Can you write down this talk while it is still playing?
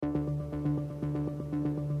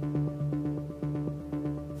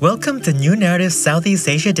Welcome to New Narrative Southeast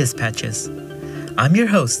Asia Dispatches. I'm your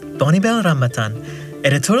host, Bonibel Ramatan,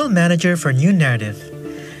 Editorial Manager for New Narrative.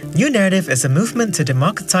 New Narrative is a movement to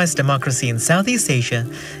democratize democracy in Southeast Asia,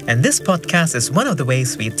 and this podcast is one of the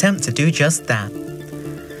ways we attempt to do just that.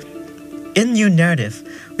 In New Narrative,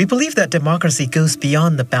 we believe that democracy goes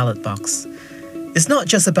beyond the ballot box. It's not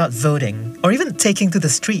just about voting or even taking to the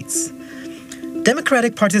streets.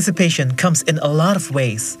 Democratic participation comes in a lot of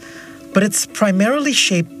ways, but it's primarily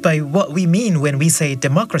shaped by what we mean when we say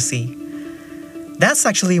democracy. That's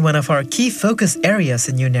actually one of our key focus areas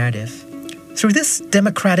in New Narrative. Through this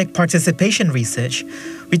democratic participation research,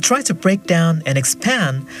 we try to break down and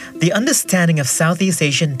expand the understanding of Southeast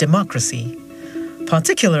Asian democracy.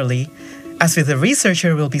 Particularly, as with the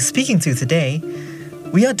researcher we'll be speaking to today,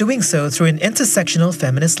 we are doing so through an intersectional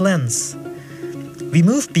feminist lens. We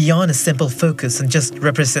move beyond a simple focus on just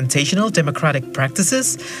representational democratic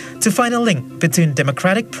practices to find a link between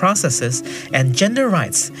democratic processes and gender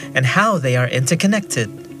rights and how they are interconnected.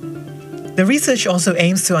 The research also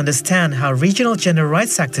aims to understand how regional gender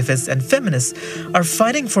rights activists and feminists are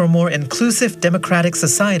fighting for a more inclusive democratic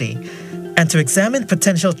society and to examine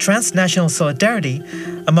potential transnational solidarity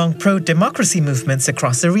among pro-democracy movements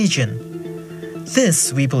across the region.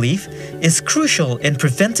 This, we believe, is crucial in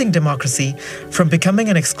preventing democracy from becoming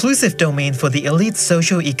an exclusive domain for the elite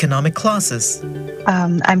socio-economic classes.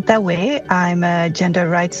 I'm Ta Wei. I'm a gender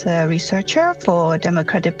rights researcher for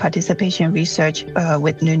democratic participation research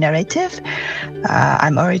with New Narrative.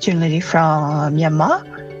 I'm originally from Myanmar.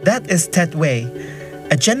 That is Tet Wei,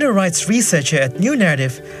 a gender rights researcher at New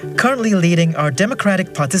Narrative, currently leading our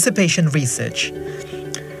democratic participation research.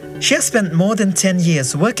 She has spent more than 10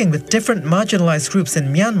 years working with different marginalized groups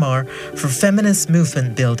in Myanmar for feminist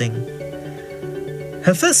movement building.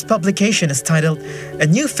 Her first publication is titled A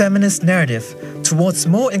New Feminist Narrative Towards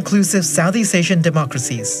More Inclusive Southeast Asian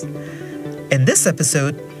Democracies. In this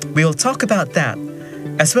episode, we will talk about that,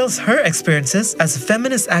 as well as her experiences as a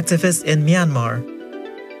feminist activist in Myanmar.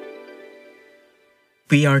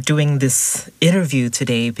 We are doing this interview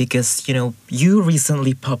today because, you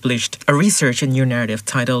recently published a research in your narrative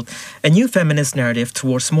titled A New Feminist Narrative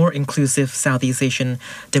Towards More Inclusive Southeast Asian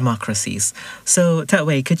Democracies. So, Tet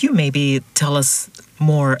Wei, could you maybe tell us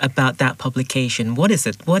more about that publication? What is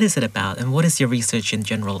it? What is it about? And what is your research in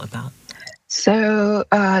general about? So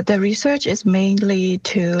the research is mainly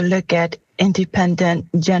to look at independent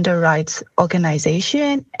gender rights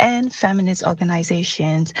organization and feminist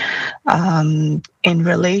organizations in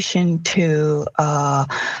relation to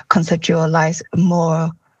conceptualize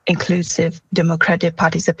more inclusive democratic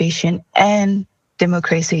participation and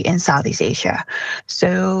democracy in Southeast Asia.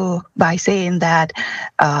 So by saying that,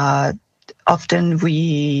 often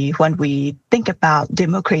when we think about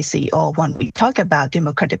democracy or when we talk about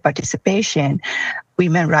democratic participation,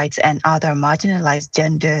 women's rights and other marginalized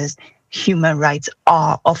genders, human rights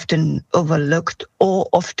are often overlooked or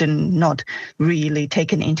often not really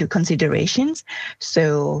taken into considerations.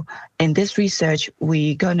 So in this research,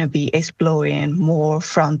 we're going to be exploring more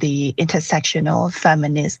from the intersectional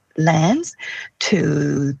feminist lens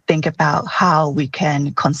to think about how we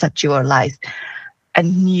can conceptualize a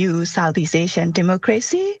new Southeast Asian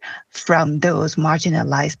democracy from those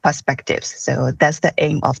marginalized perspectives. So that's the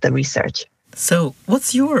aim of the research. So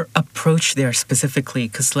what's your approach there specifically?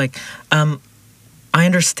 Because I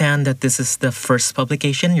understand that this is the first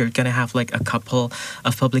publication. You're going to have a couple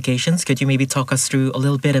of publications. Could you maybe talk us through a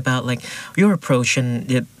little bit about your approach and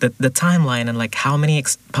the timeline and how many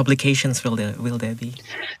publications will there be?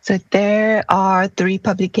 So there are 3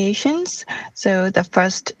 publications. So the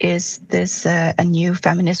first is this A New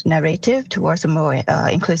Feminist Narrative Towards a More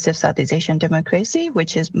Inclusive Southeast Asian Democracy,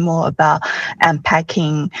 which is more about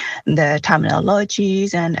unpacking the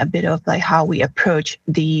terminologies and a bit of how we approach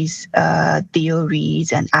these theories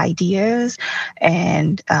and ideas.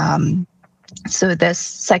 And so the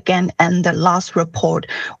second and the last report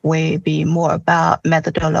will be more about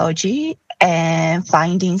methodology and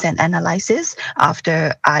findings and analysis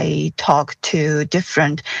after I talk to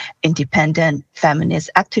different independent feminist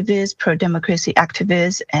activists, pro-democracy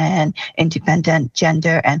activists, and independent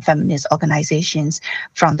gender and feminist organizations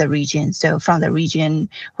from the region. So from the region,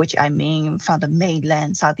 which I mean from the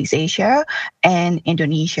mainland Southeast Asia and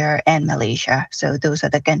Indonesia and Malaysia. So those are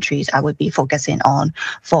the countries I would be focusing on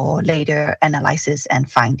for later analysis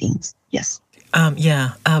and findings. Yes.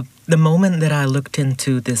 The moment that I looked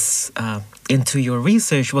into this, into your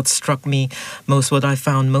research, what struck me most, what I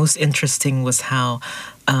found most interesting was how,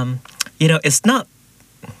 it's not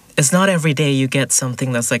every day you get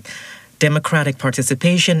something that's democratic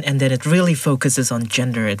participation, and then it really focuses on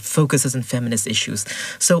gender. It focuses on feminist issues.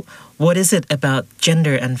 So, what is it about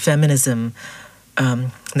gender and feminism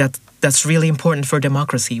that's really important for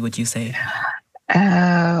democracy, would you say?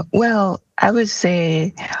 Well, I would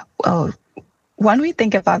say, well, when we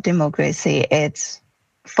think about democracy, it's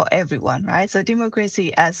for everyone, right? So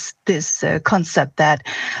democracy as this concept that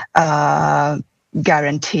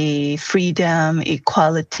guarantee freedom,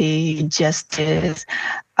 equality, justice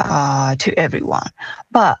to everyone.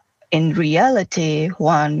 But in reality,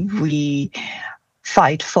 when we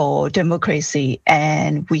fight for democracy,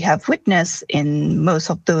 and we have witnessed in most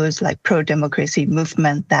of those like pro-democracy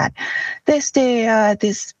movement that there's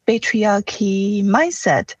this patriarchy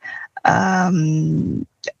mindset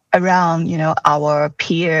around, our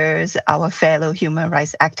peers, our fellow human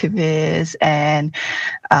rights activists, and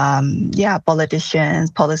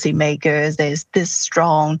politicians, policymakers. There's this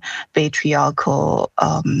strong patriarchal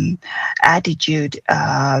attitude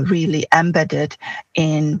really embedded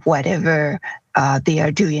in whatever they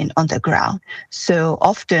are doing on the ground. So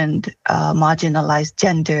often marginalized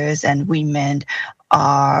genders and women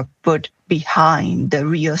are put behind the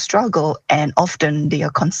real struggle, and often their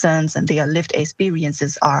concerns and their lived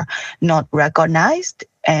experiences are not recognized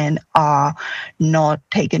and are not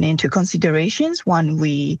taken into considerations when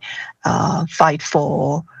we fight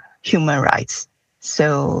for human rights.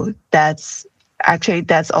 So that's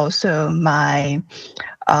also my,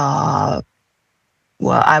 I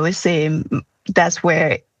would say that's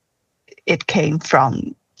where it came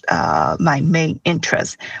from, my main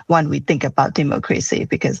interest when we think about democracy,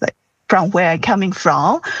 because like from where I'm coming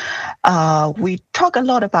from, we talk a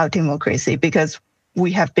lot about democracy because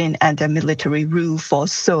we have been under military rule for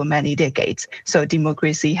so many decades. So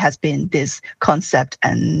democracy has been this concept,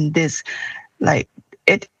 and this like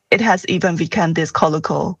it has even become this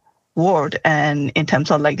colloquial word. And in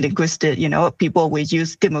terms of like linguistic, people will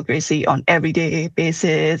use democracy on everyday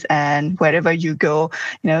basis, and wherever you go,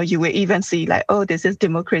 you will even see like, oh, this is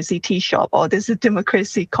democracy tea shop, or this is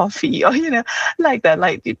democracy coffee, or like that.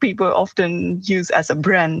 Like people often use as a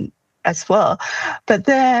brand as well. But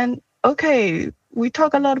then, okay, we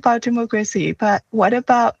talk a lot about democracy, but what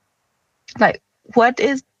about like what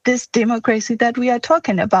is this democracy that we are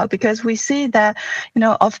talking about? Because we see that,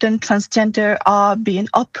 often transgender are being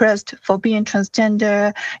oppressed for being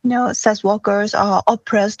transgender, sex workers are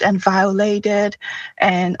oppressed and violated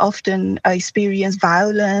and often experience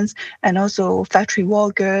violence. And also factory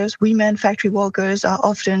workers, women factory workers are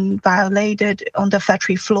often violated on the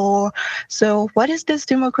factory floor. So what is this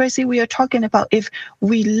democracy we are talking about if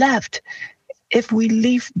we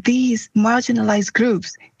leave these marginalized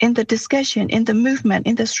groups in the discussion, in the movement,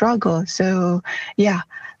 in the struggle? So yeah,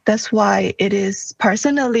 that's why it is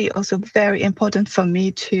personally also very important for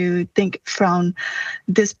me to think from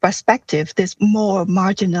this perspective, this more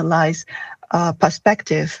marginalized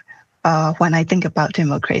perspective when I think about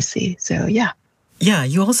democracy. So yeah. Yeah,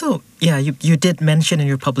 you also, you did mention in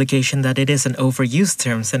your publication that it is an overused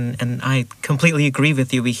term, and I completely agree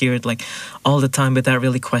with you. We hear it like all the time without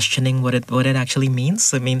really questioning what it actually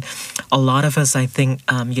means. I mean, a lot of us, I think,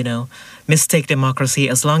 mistake democracy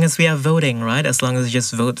as long as we have voting, right? As long as we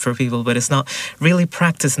just vote for people, but it's not really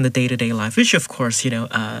practiced in the day-to-day life, which of course,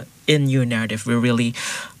 in New Narrative, we really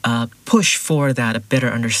push for that, a better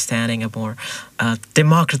understanding, a more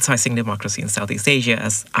democratizing democracy in Southeast Asia,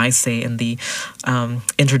 as I say in the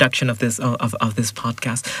introduction of this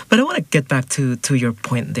podcast. But I want to get back to your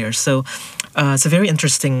point there. So it's a very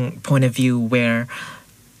interesting point of view where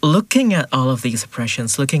looking at all of these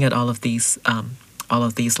oppressions, looking at all of these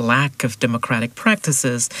lack of democratic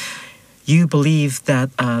practices, you believe that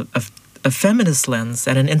a feminist lens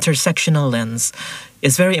and an intersectional lens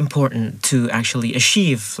is very important to actually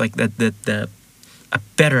achieve like a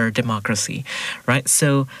better democracy, right?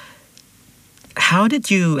 So how did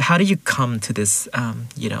you come to this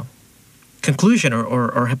conclusion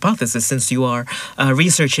or hypothesis, since you are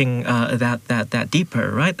researching that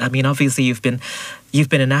deeper, right? I mean, obviously you've been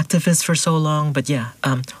an activist for so long, but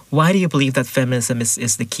why do you believe that feminism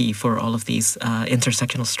is the key for all of these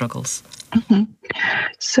intersectional struggles? Mm-hmm.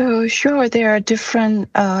 So sure, there are different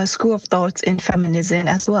school of thoughts in feminism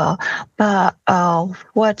as well. But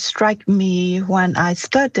what struck me when I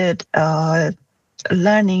started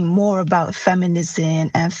learning more about feminism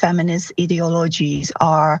and feminist ideologies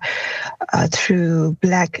are through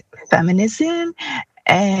Black feminism,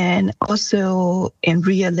 and also in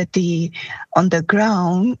reality on the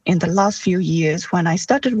ground in the last few years when I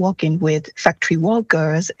started working with factory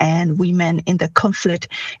workers and women in the conflict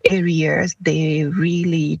areas. They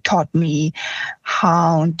really taught me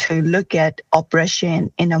how to look at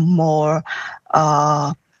oppression in a more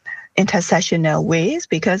intersectional ways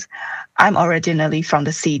because I'm originally from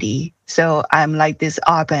the city. So I'm like this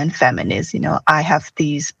urban feminist. I have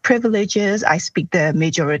these privileges. I speak the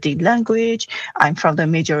majority language. I'm from the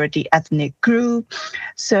majority ethnic group.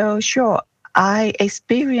 So sure, I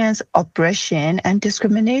experience oppression and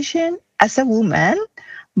discrimination as a woman,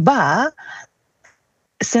 but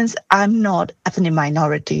since I'm not ethnic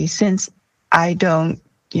minority, since I don't,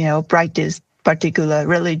 practice particular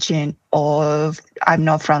religion, or I'm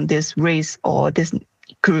not from this race or this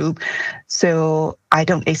group, so I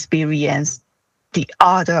don't experience the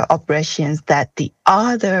other oppressions that the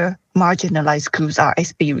other marginalized groups are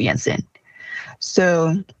experiencing.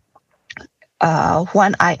 So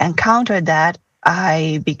when I encountered that,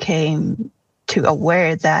 I became too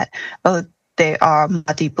aware that, oh, there are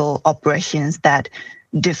multiple oppressions that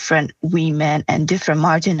different women and different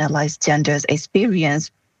marginalized genders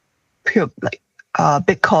experience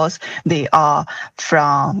because they are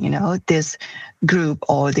from, this group,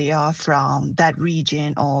 or they are from that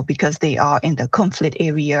region, or because they are in the conflict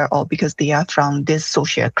area, or because they are from this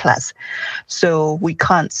social class. So we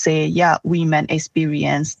can't say, yeah, women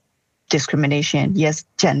experience discrimination. Yes,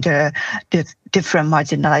 different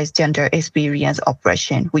marginalized gender experience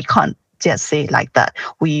oppression. We can't just say like that.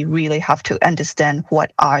 We really have to understand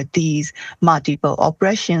what are these multiple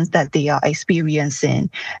oppressions that they are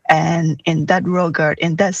experiencing. And in that regard,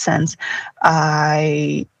 in that sense,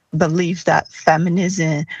 I believe that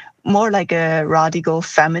feminism, more like a radical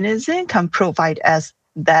feminism, can provide us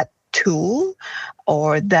that tool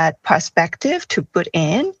or that perspective to put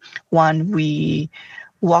in when we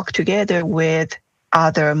work together with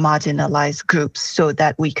other marginalized groups, so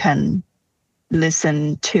that we can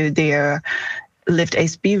listen to their lived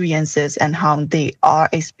experiences and how they are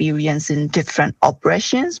experiencing different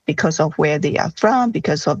oppressions because of where they are from,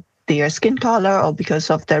 because of their skin color, or because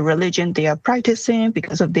of the religion they are practicing,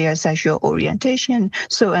 because of their sexual orientation,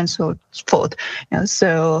 so and so forth.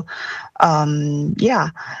 So yeah,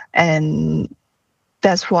 and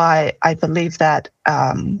that's why I believe that.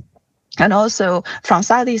 And also from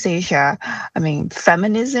Southeast Asia, I mean,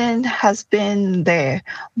 feminism has been there,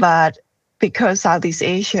 but because Southeast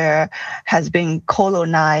Asia has been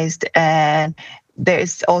colonized, and there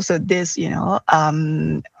is also this,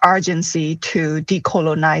 urgency to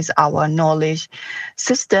decolonize our knowledge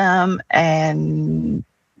system and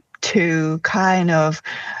to kind of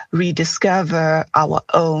rediscover our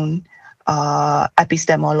own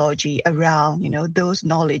epistemology around, those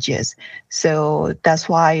knowledges. So that's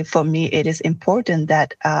why, for me, it is important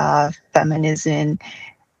that feminism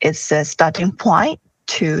is a starting point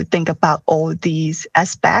to think about all these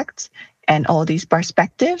aspects and all these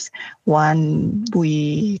perspectives when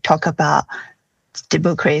we talk about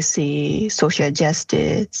democracy, social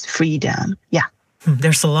justice, freedom. Yeah.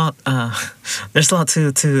 There's a lot. There's a lot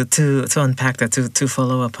to unpack that, to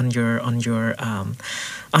follow up on your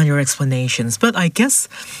explanations. But I guess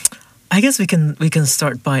we can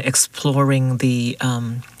start by exploring the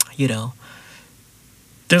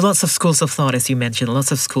there's lots of schools of thought, as you mentioned, lots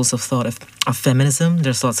of schools of thought of feminism.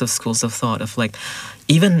 There's lots of schools of thought of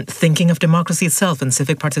even thinking of democracy itself and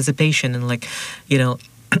civic participation and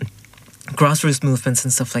grassroots movements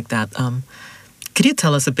and stuff like that. Could you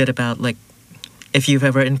tell us a bit about if you've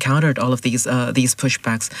ever encountered all of these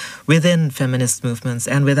pushbacks within feminist movements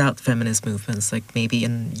and without feminist movements, maybe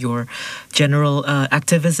in your general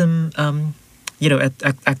activism,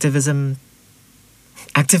 activism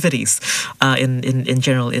activities in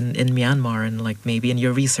general in Myanmar, and maybe in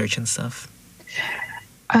your research and stuff?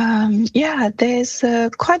 Yeah, there's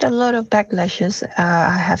quite a lot of backlashes,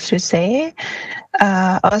 I have to say.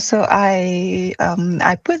 Also, I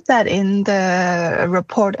put that in the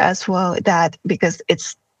report as well, that because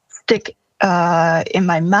it's stick in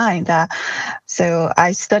my mind that. So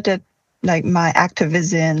I started my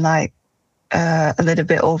activism a little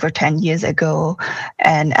bit over 10 years ago.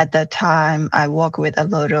 And at that time, I worked with a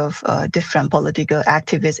lot of different political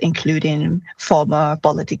activists, including former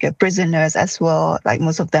political prisoners as well.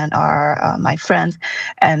 Most of them are my friends.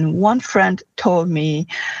 And one friend told me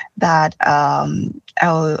that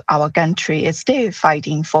our country is still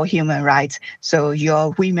fighting for human rights. So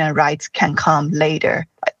your women's rights can come later.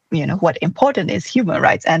 What important is human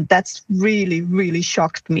rights. And that's really, really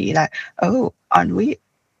shocked me. Oh, aren't we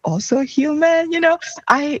also human?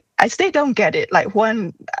 I still don't get it.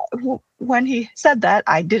 When he said that,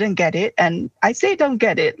 I didn't get it, and I still don't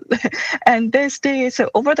get it. And there's still, so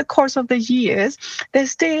over the course of the years,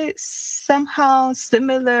 there's still somehow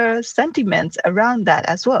similar sentiments around that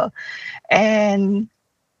as well. And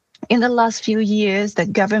in the last few years, the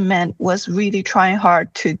government was really trying hard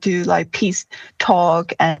to do like peace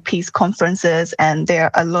talk and peace conferences. And there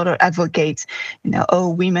are a lot of advocates,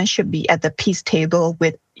 women should be at the peace table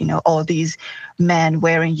with, all these men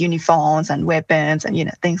wearing uniforms and weapons and,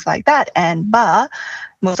 things like that. But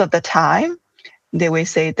most of the time, they will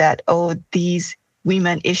say that, these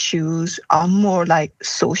women issues are more like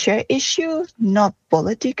social issues, not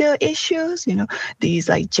political issues. These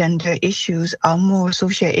like gender issues are more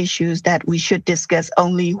social issues that we should discuss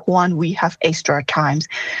only when we have extra times.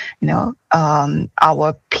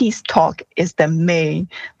 Our peace talk is the main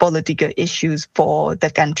political issues for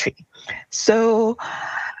the country. So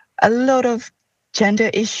a lot of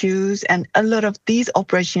gender issues and a lot of these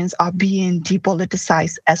operations are being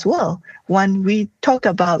depoliticized as well. When we talk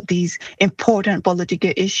about these important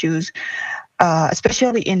political issues,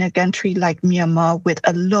 especially in a country like Myanmar with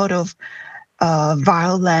a lot of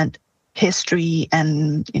violent history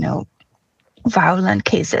and, violent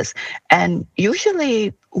cases. And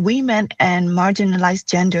usually women and marginalized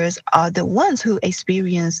genders are the ones who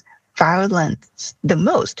experience violence the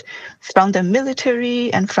most from the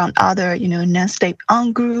military and from other, non-state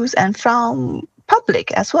armed groups and from public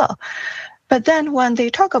as well. But then when they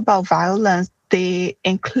talk about violence, they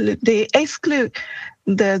exclude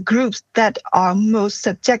the groups that are most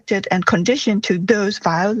subjected and conditioned to those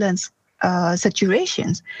violence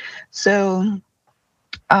situations. So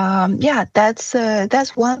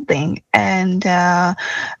that's one thing. And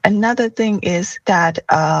another thing is that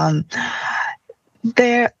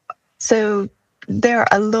there are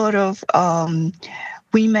a lot of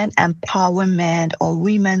women empowerment or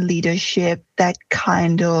women leadership, that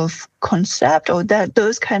kind of concept or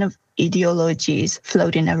those kind of ideologies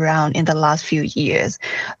floating around in the last few years,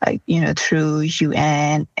 like, through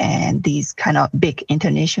UN and these kind of big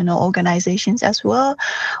international organizations as well.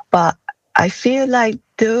 But I feel like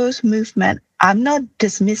those movements, I'm not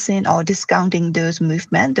dismissing or discounting those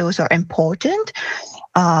movements. Those are important.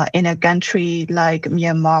 In a country like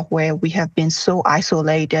Myanmar, where we have been so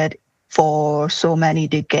isolated for so many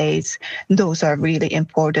decades, those are really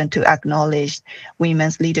important to acknowledge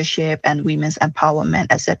women's leadership and women's empowerment,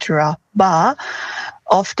 etc. But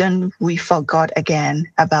often we forgot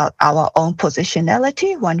again about our own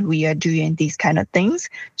positionality when we are doing these kind of things.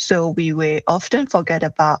 So we will often forget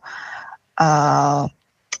about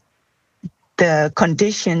the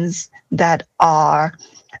conditions that are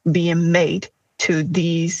being made to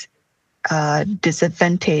these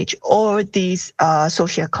disadvantaged or these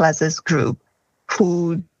social classes group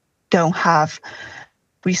who don't have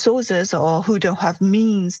resources or who don't have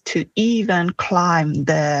means to even climb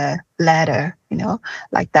the ladder,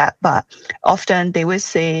 like that. But often they will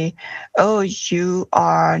say, oh, you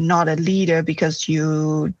are not a leader because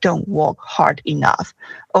you don't work hard enough,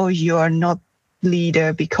 or you are not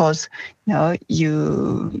leader because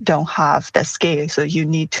you don't have the skill, so you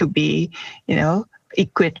need to be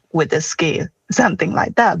equipped with the skill, something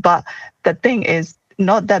like that. But the thing is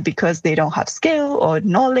not that because they don't have skill or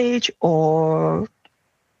knowledge or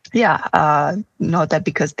not that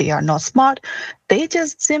because they are not smart, they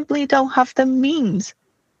just simply don't have the means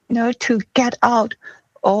to get out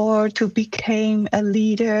or to become a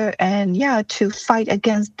leader and to fight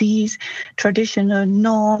against these traditional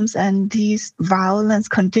norms and these violence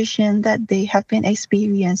conditions that they have been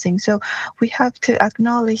experiencing. So we have to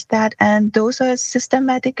acknowledge that, and those are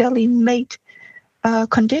systematically made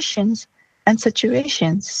conditions and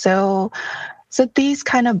situations. So these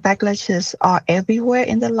kind of backlashes are everywhere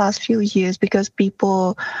in the last few years because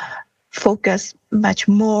people focus much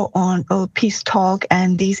more on peace talk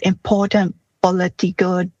and these important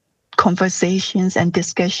political conversations and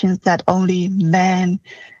discussions that only men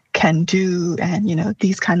can do, and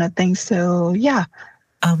these kind of things. So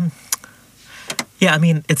I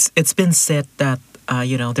mean, it's been said that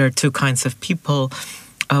there are two kinds of people.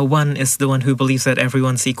 One is the one who believes that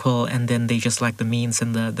everyone's equal, and then they just like the means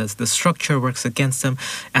and the structure works against them,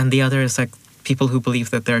 and the other is like people who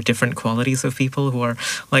believe that there are different qualities of people who are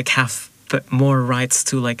like have more rights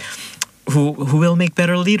to like who will make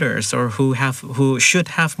better leaders, or who should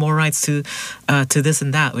have more rights to this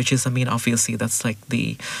and that, which is, I mean, obviously that's like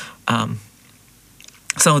the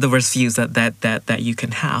some of the worst views that you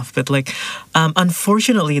can have. But like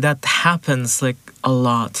unfortunately that happens like a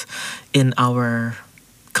lot in our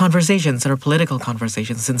conversations, our political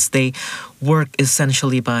conversations, since they work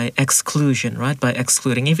essentially by exclusion, right? By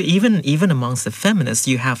excluding. Even amongst the feminists,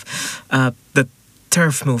 you have the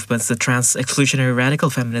TERF movements, the trans exclusionary radical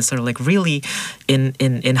feminists, are like really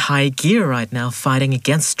in high gear right now, fighting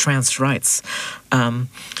against trans rights.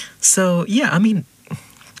 So yeah, I mean,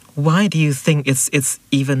 why do you think it's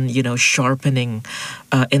even, sharpening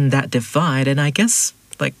in that divide? And I guess,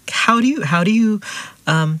 like, how do you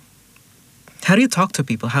talk to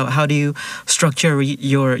people? How do you structure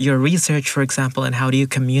your research, for example, and how do you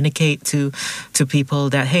communicate to people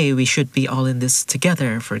that, hey, we should be all in this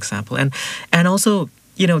together, for example, and also,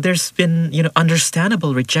 there's been,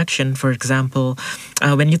 understandable rejection. For example,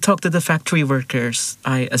 when you talk to the factory workers,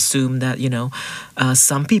 I assume that,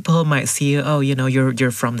 some people might see, oh,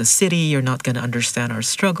 you're from the city, you're not going to understand our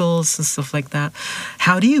struggles and stuff like that.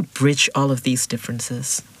 How do you bridge all of these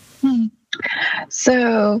differences?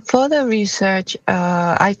 So for the research,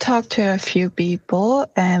 I talked to a few people,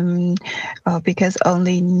 and because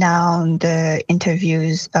only now the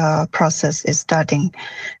interviews process is starting.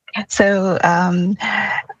 So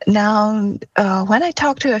now, when I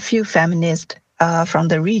talk to a few feminists from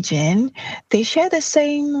the region, they share the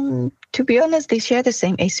same. To be honest, they share the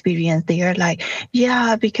same experience. They are like,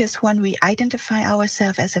 yeah, because when we identify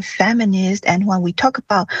ourselves as a feminist and when we talk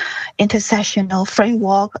about intersectional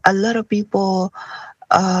framework, a lot of people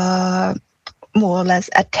more or less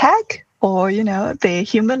attack or, they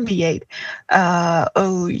humiliate.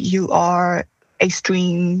 Oh, you are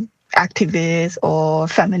extreme activist, or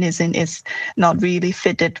feminism is not really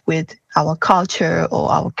fitted with our culture or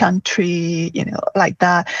our country, like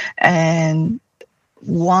that. And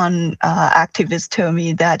one activist told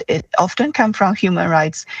me that it often comes from human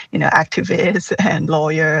rights, activists and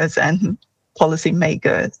lawyers and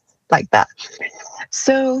policymakers, like that.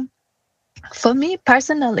 So for me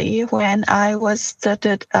personally, when I was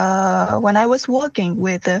working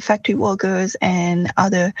with the factory workers and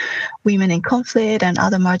other women in conflict and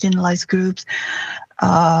other marginalized groups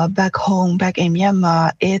back in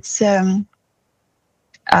Myanmar, it's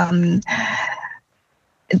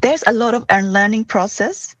there's a lot of unlearning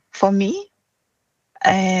process for me.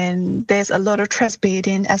 And there's a lot of trust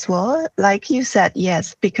building as well. Like you said,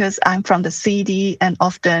 yes, because I'm from the city, and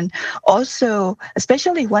often also,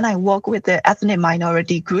 especially when I work with the ethnic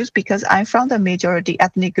minority groups, because I'm from the majority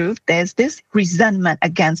ethnic group, there's this resentment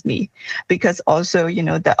against me because also,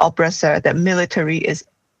 the oppressor, the military is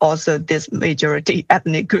also this majority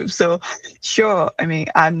ethnic group. So sure, I mean,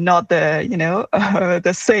 I'm not the,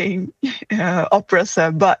 the same oppressor,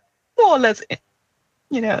 but more or less,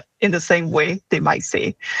 in the same way, they might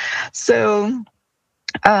say. So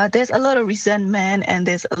there's a lot of resentment and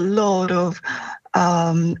there's a lot of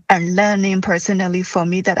unlearning personally for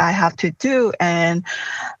me that I have to do. And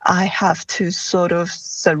I have to sort of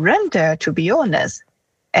surrender, to be honest.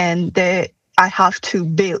 And I have to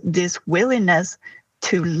build this willingness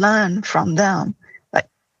to learn from them.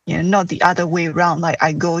 Not the other way around. Like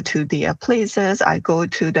I go to their places, I go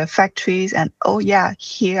to the factories, and oh yeah,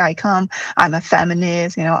 here I come. I'm a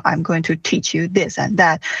feminist. I'm going to teach you this and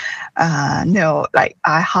that. No, like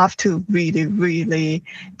I have to really, really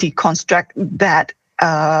deconstruct that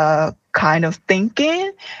kind of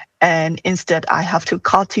thinking, and instead I have to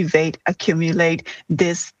accumulate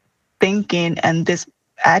this thinking and this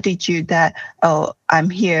attitude that, oh,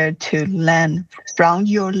 I'm here to learn from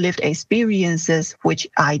your lived experiences, which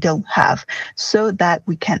I don't have, so that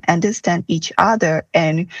we can understand each other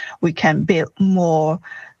and we can build more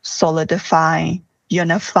solidifying,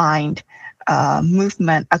 unified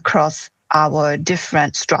movement across our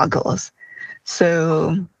different struggles.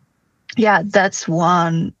 So yeah, that's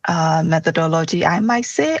one methodology I might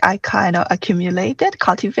say I kind of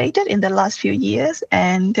cultivated in the last few years.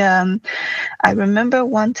 And I remember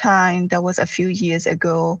one time, that was a few years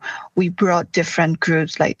ago, we brought different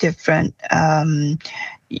groups, like different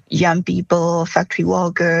young people, factory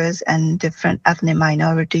workers, and different ethnic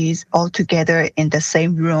minorities all together in the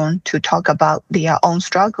same room to talk about their own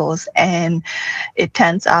struggles. And it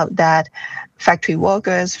turns out that factory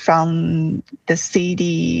workers from the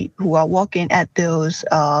city who are working at those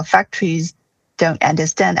factories don't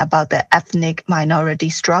understand about the ethnic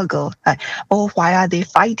minority struggle. Like, oh, why are they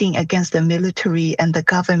fighting against the military and the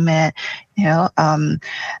government?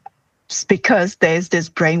 It's because there's this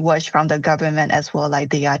brainwash from the government as well, like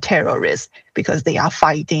they are terrorists because they are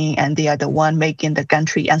fighting and they are the one making the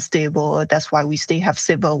country unstable. That's why we still have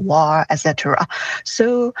civil war, etc.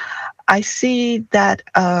 So I see that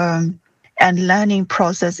and learning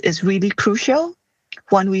process is really crucial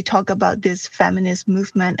when we talk about this feminist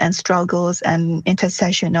movement and struggles and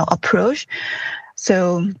intersectional approach.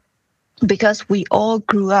 So because we all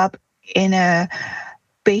grew up in a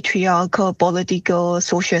patriarchal, political,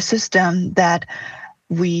 social system that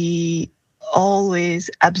we always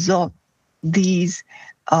absorb these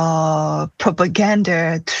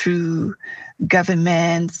propaganda through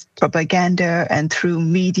governments, propaganda and through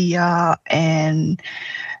media and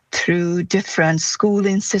through different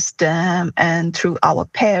schooling system and through our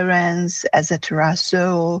parents, etc.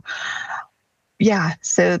 So yeah,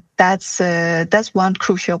 so that's one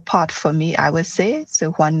crucial part for me, I would say.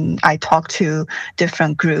 So when I talk to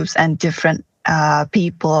different groups and different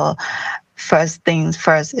people, first things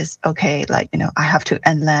first is, okay, like, I have to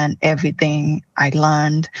unlearn everything I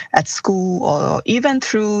learned at school or even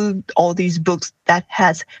through all these books that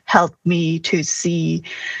has helped me to see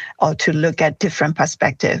or to look at different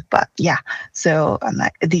perspectives. But yeah, so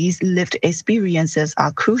like, these lived experiences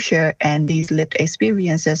are crucial, and these lived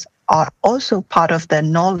experiences are also part of the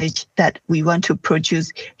knowledge that we want to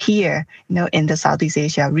produce here, in the Southeast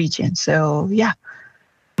Asia region. So yeah.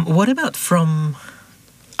 What about from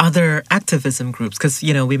other activism groups? Because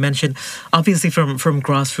we mentioned obviously from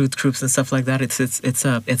grassroots groups and stuff like that.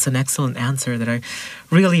 It's an excellent answer that I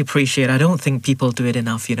really appreciate. I don't think people do it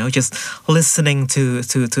enough. Just listening to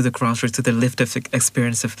the grassroots, to the lived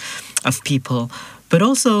experience of people, but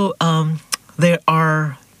also there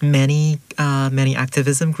are many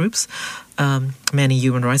activism groups, many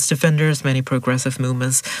human rights defenders, many progressive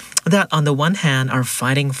movements that on the one hand are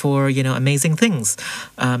fighting for amazing things.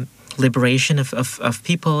 Liberation of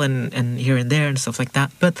people and here and there and stuff like that.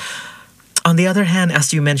 But on the other hand,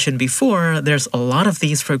 as you mentioned before, there's a lot of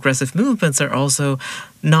these progressive movements are also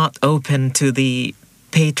not open to the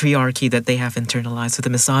patriarchy that they have internalized, to the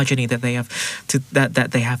misogyny that they have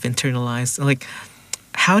that they have internalized. Like,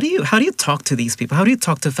 how do you talk to these people? How do you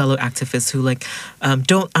talk to fellow activists who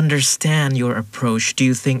don't understand your approach? Do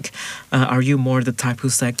you think are you more the type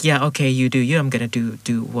who's like, yeah, okay, you do you, I'm gonna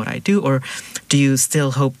do what I do, or do you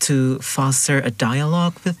still hope to foster a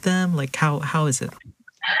dialogue with them? Like, how is it?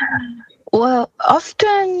 Well,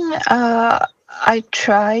 often I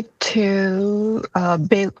try to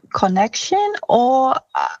build connection, or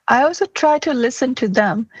I also try to listen to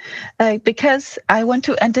them, because I want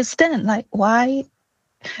to understand why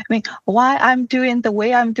I'm doing the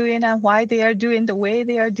way I'm doing and why they are doing the way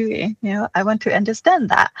they are doing. I want to understand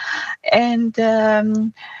that. And,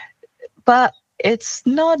 but it's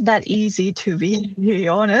not that easy, to be really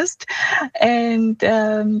honest. And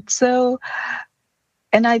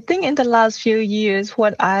and I think in the last few years,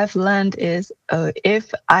 what I've learned is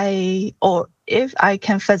if I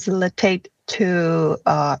can facilitate to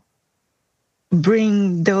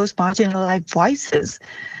bring those marginalized voices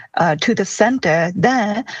to the center,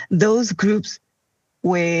 then those groups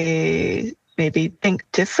will maybe think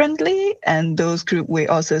differently, and those groups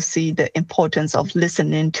will also see the importance of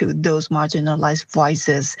listening to those marginalized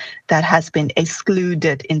voices that has been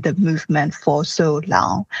excluded in the movement for so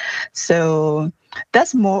long. So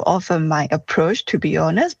that's more often my approach, to be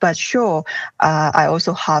honest. But sure, I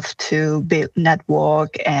also have to build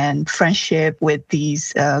network and friendship with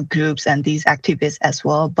these groups and these activists as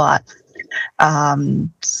well. But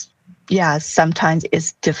yeah, sometimes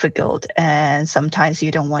it's difficult, and sometimes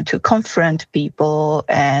you don't want to confront people,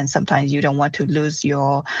 and sometimes you don't want to lose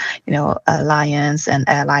your, alliance and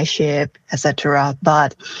allyship, etc.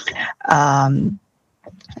 But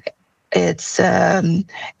it's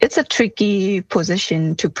a tricky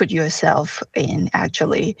position to put yourself in,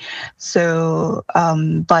 actually. So,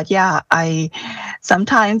 but yeah, I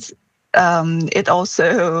sometimes. It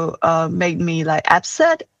also made me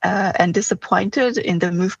upset and disappointed in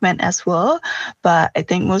the movement as well. But I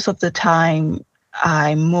think most of the time,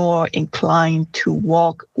 I'm more inclined to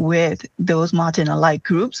walk with those marginalized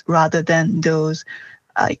groups rather than those,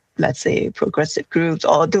 let's say, progressive groups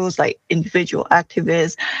or those individual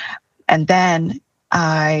activists. And then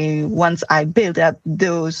once I build up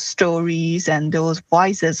those stories and those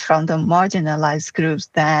voices from the marginalized groups,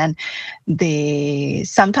 then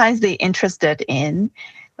sometimes they're interested in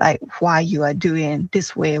why you are doing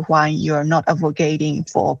this way, why you're not advocating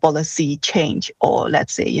for policy change, or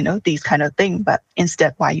let's say, these kind of things, but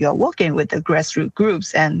instead why you're working with the grassroots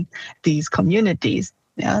groups and these communities.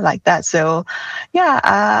 Like that. So,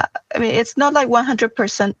 yeah, it's not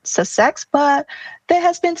 100% success, but there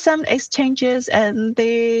has been some exchanges, and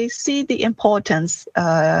they see the importance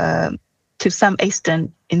to some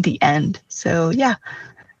extent in the end. So, yeah,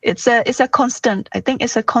 it's a constant. I think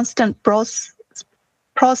it's a constant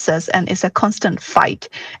process, and it's a constant fight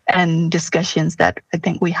and discussions that I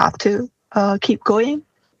think we have to keep going.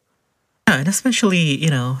 Yeah, and especially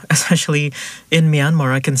in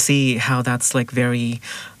Myanmar, I can see how that's very,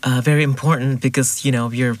 very important, because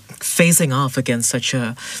you're facing off against such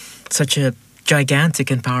a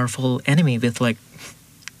gigantic and powerful enemy with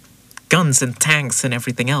guns and tanks and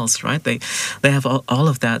everything else, right? They have all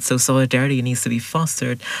of that, so solidarity needs to be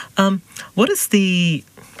fostered. What is the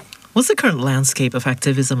what's the current landscape of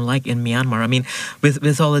activism like in Myanmar? I mean,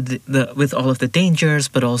 with all of with all of the dangers,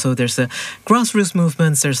 but also there's the grassroots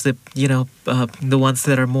movements. There's the ones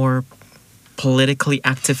that are more politically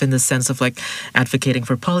active in the sense of like advocating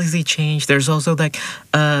for policy change. There's also like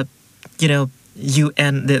UN,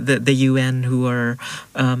 the UN who were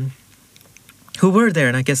there,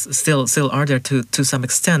 and I guess still are there to some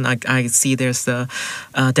extent. I see there's the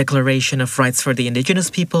Declaration of Rights for the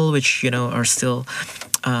Indigenous People, which are still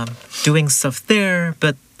doing stuff there.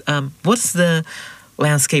 But what's the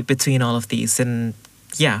landscape between all of these? And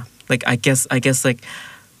yeah, like I guess like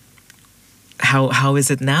how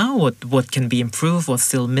is it now? What can be improved? What's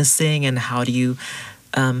still missing? And how do you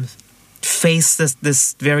face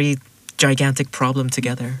this very gigantic problem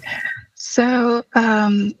together? So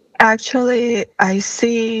actually, I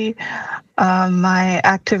see my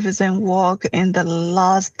activism work in the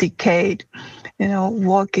last decade,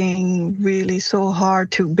 working really so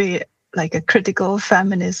hard to be like a critical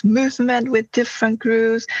feminist movement with different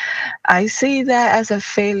groups. I see that as a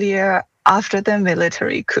failure after the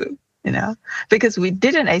military coup. Because we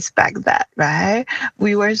didn't expect that, right?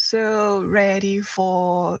 We were so ready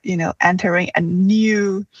for, entering a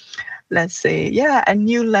new, let's say, a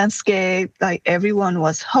new landscape. Like everyone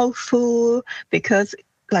was hopeful because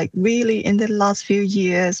like really in the last few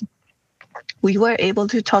years, we were able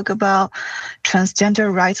to talk about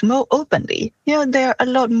transgender rights more openly. There are a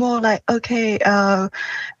lot more like, okay,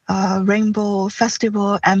 Rainbow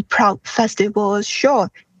Festival and Proud Festival, sure.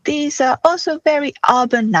 These are also very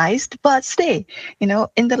urbanized, but still,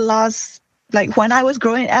 in the last, like when I was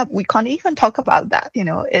growing up, we can't even talk about that.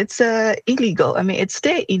 It's illegal. I mean, it's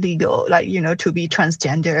still illegal, like, to be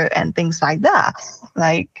transgender and things like that.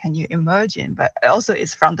 Like, can you imagine? But also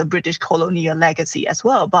it's from the British colonial legacy as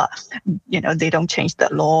well. But, they don't change the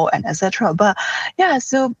law and etc. But yeah,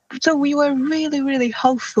 so we were really, really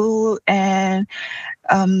hopeful and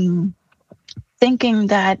thinking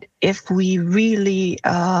that if we really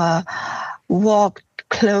walk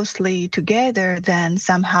closely together, then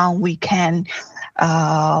somehow we can,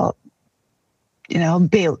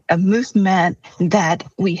 build a movement that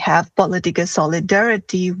we have political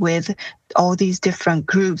solidarity with all these different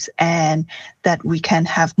groups, and that we can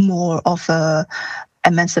have more of a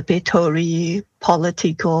emancipatory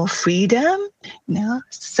political freedom.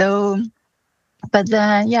 So. But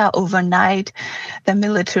then, overnight, the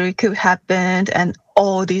military coup happened, and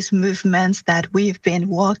all these movements that we've been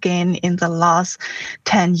working in the last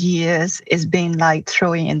 10 years is being like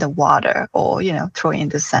throwing in the water or, throwing in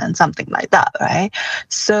the sand, something like that, right?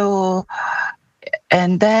 So,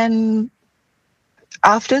 and then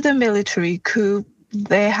after the military coup,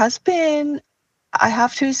 there has been, I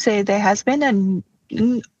have to say, there has been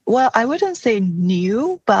well, I wouldn't say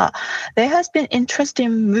new, but there has been interesting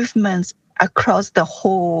movements across the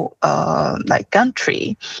whole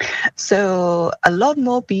country. So a lot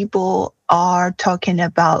more people are talking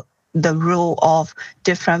about the role of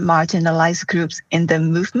different marginalized groups in the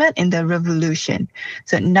movement, in the revolution.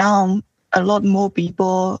 So now a lot more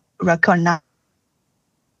people recognize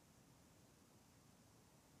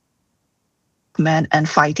and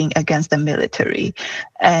fighting against the military.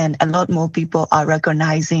 And a lot more people are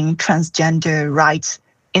recognizing transgender rights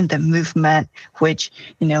in the movement, which,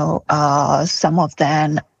 some of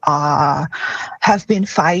them have been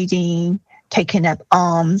fighting, taking up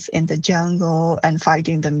arms in the jungle and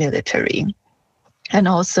fighting the military. And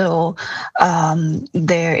also,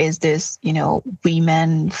 there is this,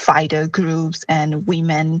 women fighter groups and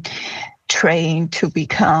women trained to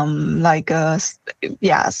become like a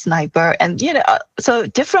sniper, and so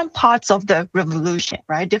different parts of the revolution,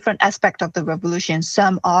 right? Different aspects of the revolution.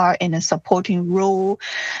 Some are in a supporting role,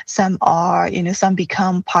 some are some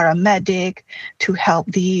become paramedic to help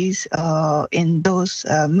these in those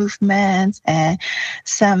movements, and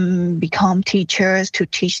some become teachers to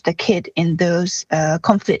teach the kid in those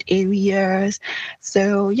conflict areas.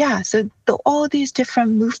 So all these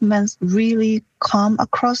different movements really come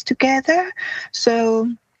across together. So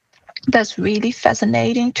that's really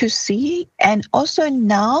fascinating to see. And also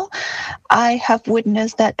now I have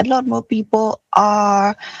witnessed that a lot more people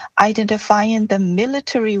are identifying the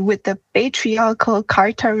military with the patriarchal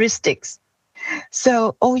characteristics.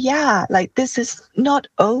 So, like this is not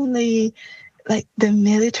only like the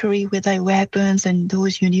military with like weapons and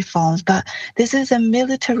those uniforms, but this is a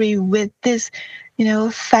military with this,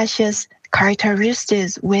 fascist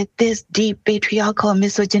characteristics, with this deep patriarchal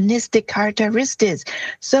misogynistic characteristics.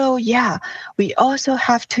 So we also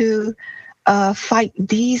have to fight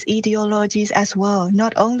these ideologies as well,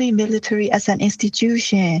 not only military as an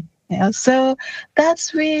institution. So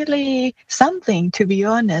that's really something, to be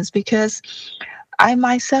honest, because I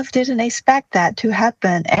myself didn't expect that to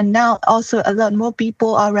happen. And now also a lot more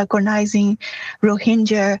people are recognizing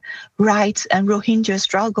Rohingya rights and Rohingya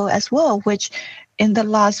struggle as well, which in the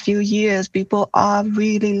last few years, people are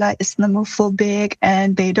really like Islamophobic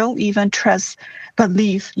and they don't even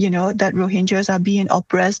believe, that Rohingyas are being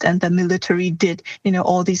oppressed and the military did,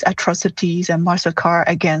 all these atrocities and massacre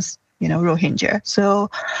against, Rohingya.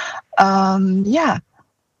 So, yeah.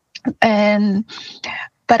 And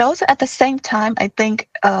but also at the same time, I think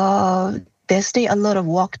there's still a lot of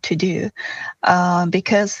work to do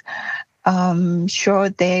because sure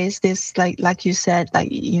there's this like you said,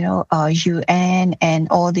 UN and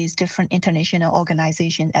all these different international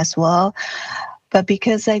organizations as well. But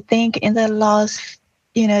because I think in the last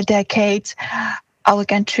decades, our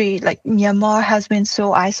country, like Myanmar, has been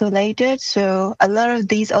so isolated. So a lot of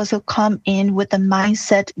these also come in with the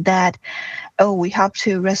mindset that, oh, we have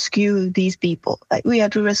to rescue these people. Like we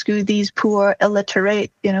have to rescue these poor,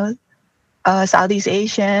 illiterate, Southeast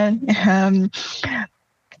Asian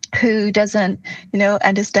who doesn't,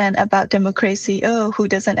 understand about democracy. Oh, who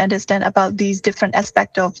doesn't understand about these different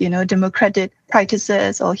aspects of, democratic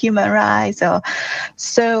practices or human rights.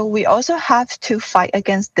 So we also have to fight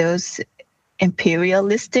against those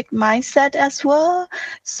imperialistic mindset as well.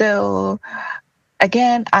 So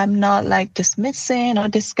again, I'm not like dismissing or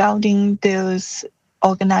discounting those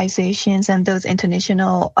organizations and those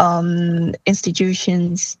international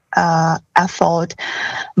institutions' effort,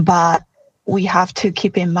 but we have to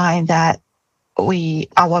keep in mind that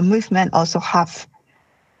our movement also have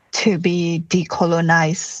to be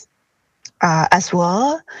decolonized as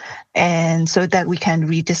well, and so that we can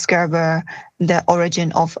rediscover the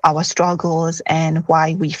origin of our struggles and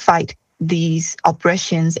why we fight these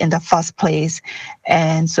oppressions in the first place,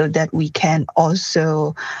 and so that we can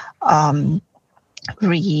also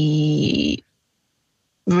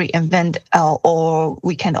reinvent or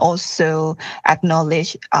we can also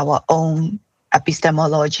acknowledge our own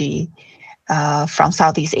epistemology from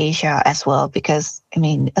Southeast Asia as well, because I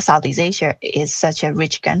mean Southeast Asia is such a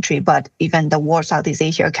rich country, but even the word Southeast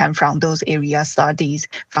Asia came from those area studies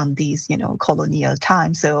from these colonial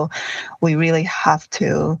times. So we really have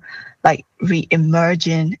to like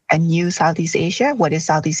re-imagine a new Southeast Asia. What is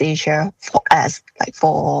Southeast Asia for us, like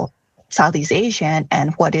for Southeast Asian,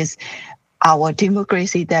 and what is our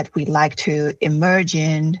democracy that we like to emerge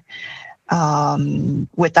in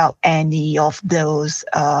without any of those,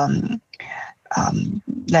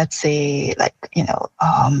 let's say, like,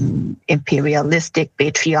 imperialistic,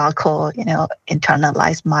 patriarchal,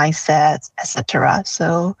 internalized mindsets, etc.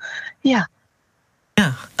 So, yeah.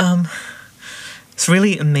 Yeah. It's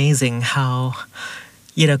really amazing how,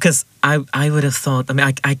 because I would have thought, I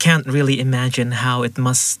mean, I can't really imagine how it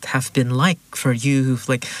must have been like for you who've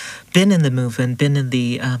like been in the movement, been in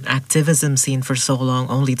the activism scene for so long,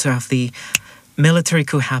 only to have the military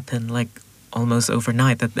coup happen like almost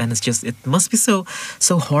overnight. And it must be so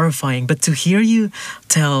horrifying. But to hear you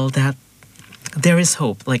tell that there is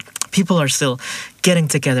hope, like people are still getting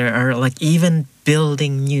together, are like even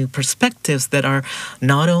building new perspectives that are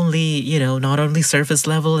not only surface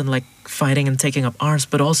level and like fighting and taking up arms,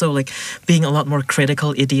 but also like being a lot more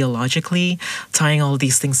critical ideologically, tying all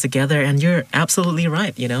these things together. And you're absolutely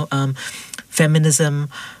right. Feminism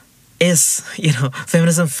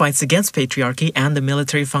fights against patriarchy, and the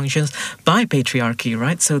military functions by patriarchy,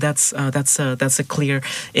 right? So that's a clear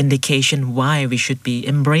indication why we should be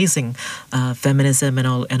embracing feminism and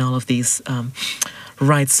all of these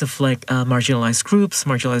rights of like marginalized groups,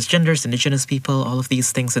 marginalized genders, indigenous people, all of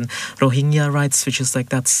these things, and Rohingya rights, which is like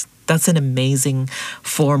that's an amazing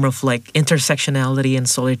form of like intersectionality and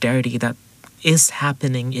solidarity that is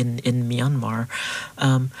happening in Myanmar.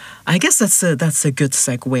 I guess that's a good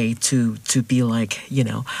segue to be like,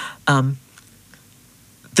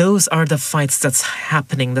 those are the fights that's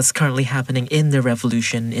currently happening in the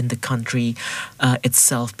revolution, in the country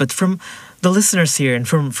itself. But from the listeners here and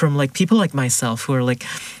from like people like myself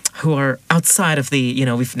who are outside of the,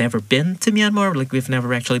 we've never been to Myanmar, like we've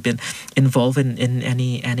never actually been involved in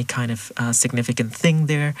any kind of significant thing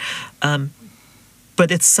there. But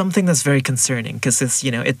it's something that's very concerning because it's,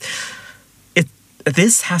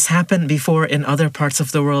 this has happened before in other parts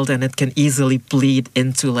of the world, and it can easily bleed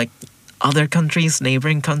into like other countries,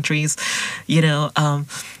 neighboring countries,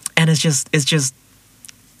 and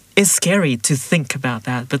it's scary to think about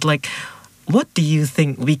that. But like, what do you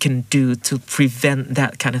think we can do to prevent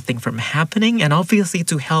that kind of thing from happening, and obviously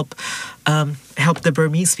to help the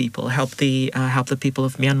Burmese people, help the people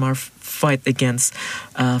of Myanmar fight against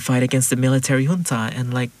the military junta,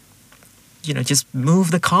 and like, just move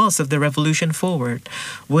the cause of the revolution forward?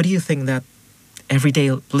 What do you think that everyday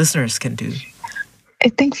listeners can do? I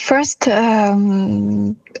think first,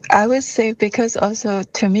 I would say because also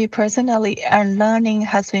to me personally, learning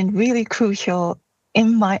has been really crucial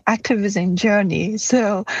in my activism journey.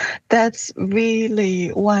 So that's really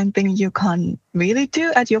one thing you can really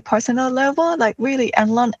do at your personal level, like really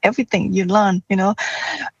unlearn everything you learn,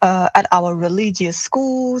 at our religious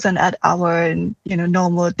schools and at our,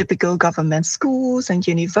 normal typical government schools and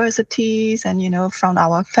universities and, from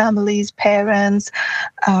our families, parents,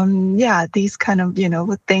 these kind of,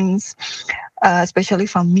 things, especially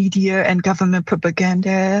from media and government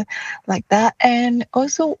propaganda like that. And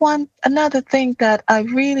also another thing that I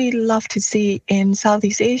really love to see in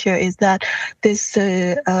Southeast Asia is that this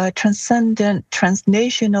transcendent,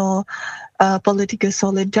 transnational political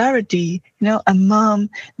solidarity, among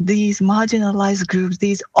these marginalized groups,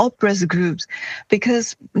 these oppressed groups,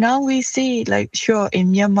 because now we see, like, sure,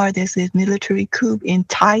 in Myanmar there's this military coup, in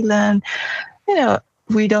Thailand,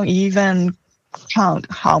 we don't even count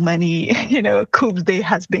how many, coups they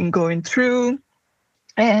has been going through.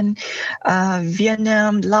 And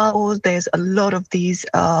Vietnam, Laos, there's a lot of these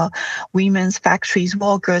women's factories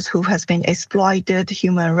workers who has been exploited,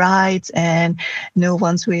 human rights, and no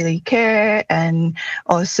one's really care. And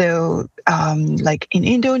also, like in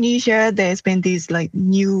Indonesia, there's been these like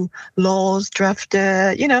new laws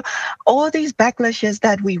drafted, all these backlashes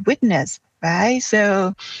that we witness, right?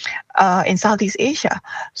 So in Southeast Asia.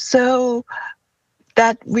 So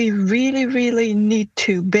that we really, really need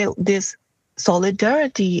to build this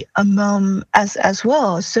solidarity among us as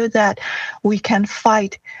well, so that we can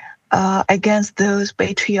fight against those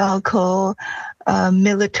patriarchal,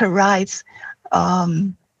 militarized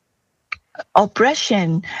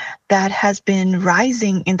oppression that has been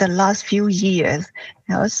rising in the last few years.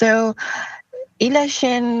 So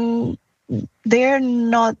election, they're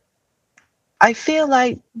not, I feel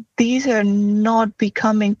like these are not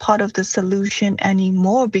becoming part of the solution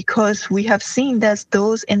anymore, because we have seen that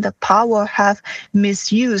those in the power have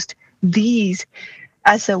misused these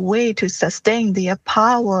as a way to sustain their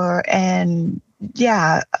power and,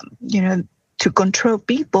 to control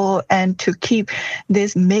people and to keep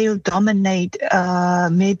this male dominance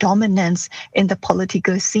in the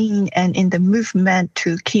political scene and in the movement,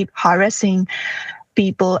 to keep harassing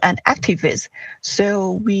people and activists.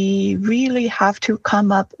 So we really have to come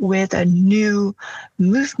up with a new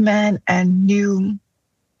movement and new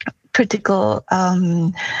critical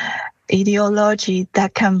ideology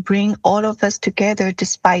that can bring all of us together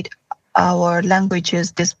despite our languages,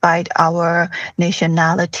 despite our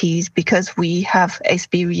nationalities, because we have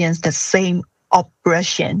experienced the same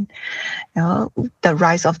oppression, the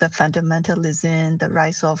rise of the fundamentalism, the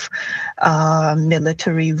rise of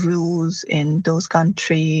military rules in those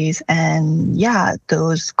countries, and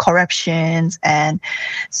those corruptions. And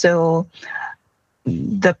so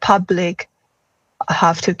the public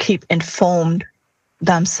have to keep informed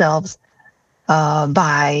themselves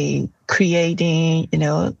by creating,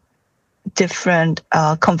 different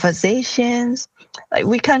conversations. Like,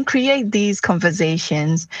 we can create these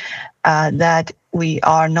conversations that we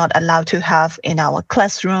are not allowed to have in our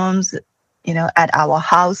classrooms, at our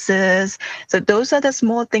houses. So those are the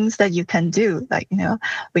small things that you can do. Like,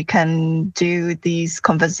 we can do these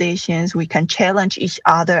conversations, we can challenge each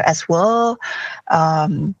other as well,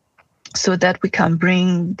 so that we can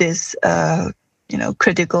bring this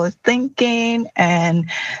critical thinking, and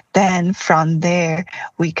then from there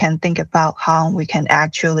we can think about how we can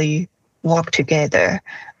actually work together,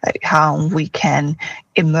 like how we can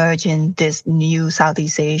emerge in this new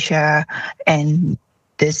Southeast Asia and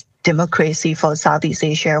this democracy for Southeast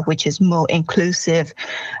Asia, which is more inclusive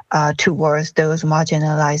towards those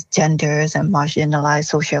marginalized genders and marginalized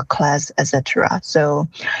social class, etc. So,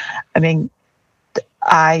 I mean,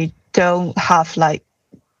 I don't have like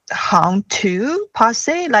how to per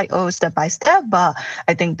se, like, step by step, but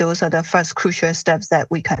I think those are the first crucial steps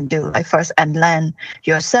that we can do. Like, first unlearn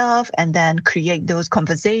yourself, and then create those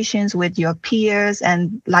conversations with your peers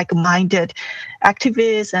and like-minded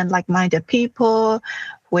activists and like-minded people,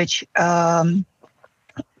 which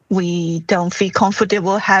we don't feel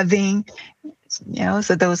comfortable having,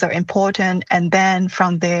 so those are important. And then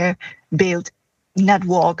from there, build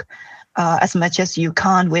network as much as you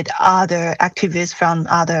can with other activists from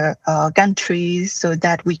other countries, so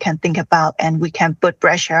that we can think about and we can put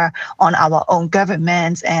pressure on our own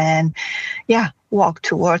governments and walk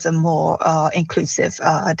towards a more inclusive,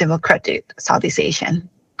 democratic Southeast Asian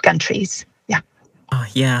countries.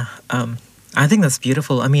 I think that's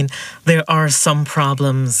beautiful. I mean, there are some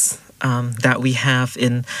problems that we have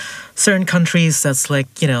in certain countries that's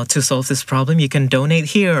like, to solve this problem, you can donate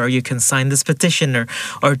here or you can sign this petition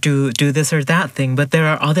or do this or that thing. But there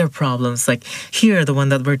are other problems like here, the one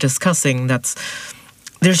that we're discussing,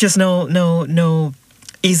 there's just no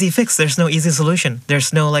easy fix. There's no easy solution.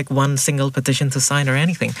 There's no like one single petition to sign or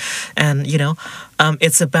anything. And,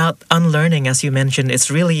 it's about unlearning, as you mentioned.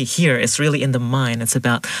 It's really here. It's really in the mind. It's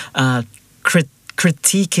about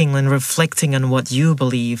critiquing and reflecting on what you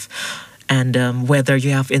believe and whether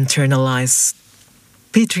you have internalized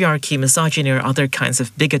patriarchy, misogyny, or other kinds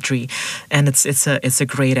of bigotry. And it's a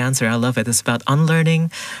great answer. I love it. It's about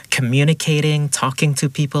unlearning, communicating, talking to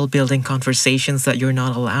people, building conversations that you're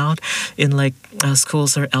not allowed in like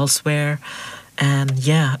schools or elsewhere. And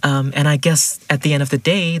and I guess at the end of the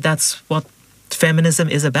day, that's what feminism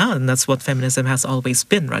is about, and that's what feminism has always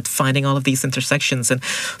been, right? Finding all of these intersections and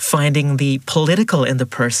finding the political in the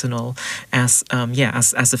personal, as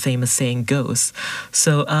the famous saying goes.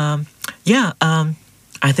 So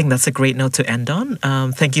I think that's a great note to end on.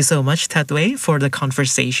 Thank you so much, Tat Wei, for the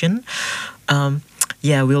conversation.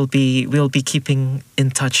 We'll be keeping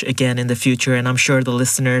in touch again in the future, and I'm sure the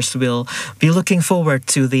listeners will be looking forward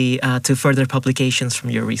to to further publications from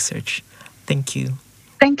your research. Thank you.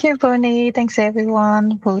 Thank you, Bonnie. Thanks,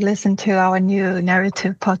 everyone who listened to our new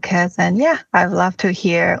narrative podcast. And I love to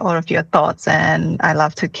hear all of your thoughts, and I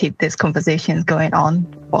love to keep this conversation going on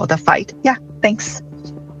for the fight. Thanks.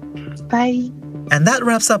 Bye. And that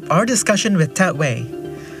wraps up our discussion with Tat Wei.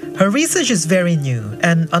 Her research is very new,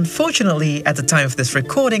 and unfortunately, at the time of this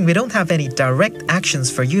recording, we don't have any direct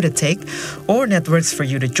actions for you to take or networks for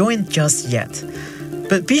you to join just yet.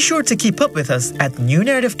 But be sure to keep up with us at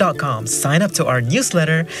newnarrative.com, sign up to our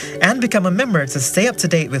newsletter, and become a member to stay up to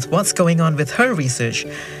date with what's going on with her research,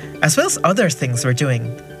 as well as other things we're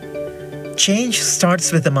doing. Change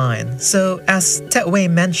starts with the mind, so as Tat Wei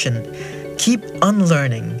mentioned, keep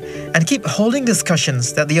unlearning and keep holding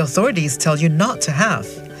discussions that the authorities tell you not to have.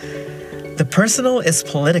 The personal is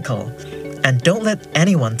political, and don't let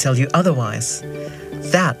anyone tell you otherwise.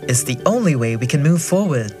 That is the only way we can move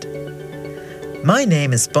forward. My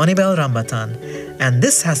name is Bonibel Rambatan, and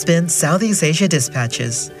this has been Southeast Asia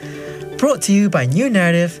Dispatches, brought to you by New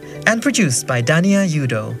Narrative and produced by Dania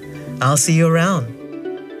Yudo. I'll see you around.